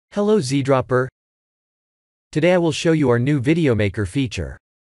Hello ZeeDropper. Today I will show you our new video maker feature.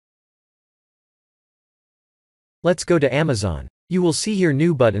 Let's go to Amazon. You will see here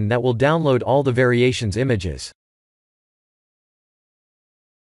new button that will download all the variations images.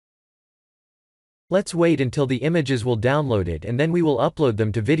 Let's wait until the images will downloaded and then we will upload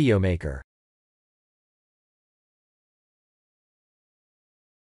them to Video Maker.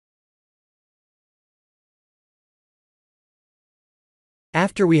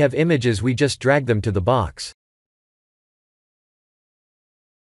 After we have images, we just drag them to the box.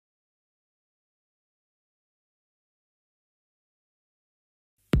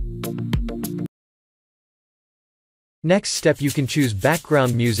 Next step, you can choose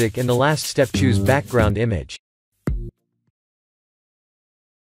background music, and the last step, choose background image.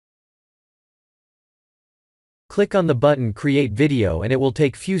 Click on the button Create Video and it will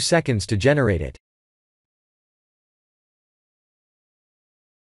take few seconds to generate it.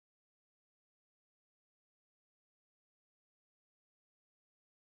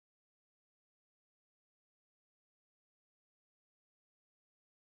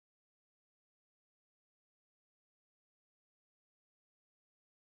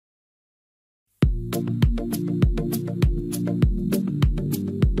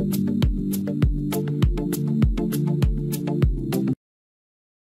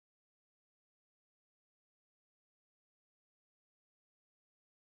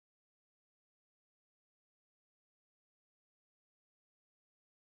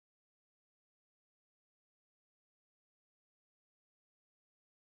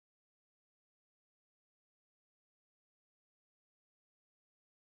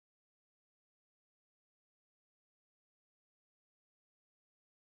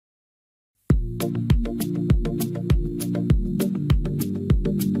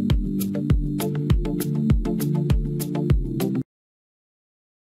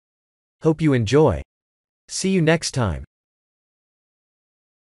 Hope you enjoy. See you next time.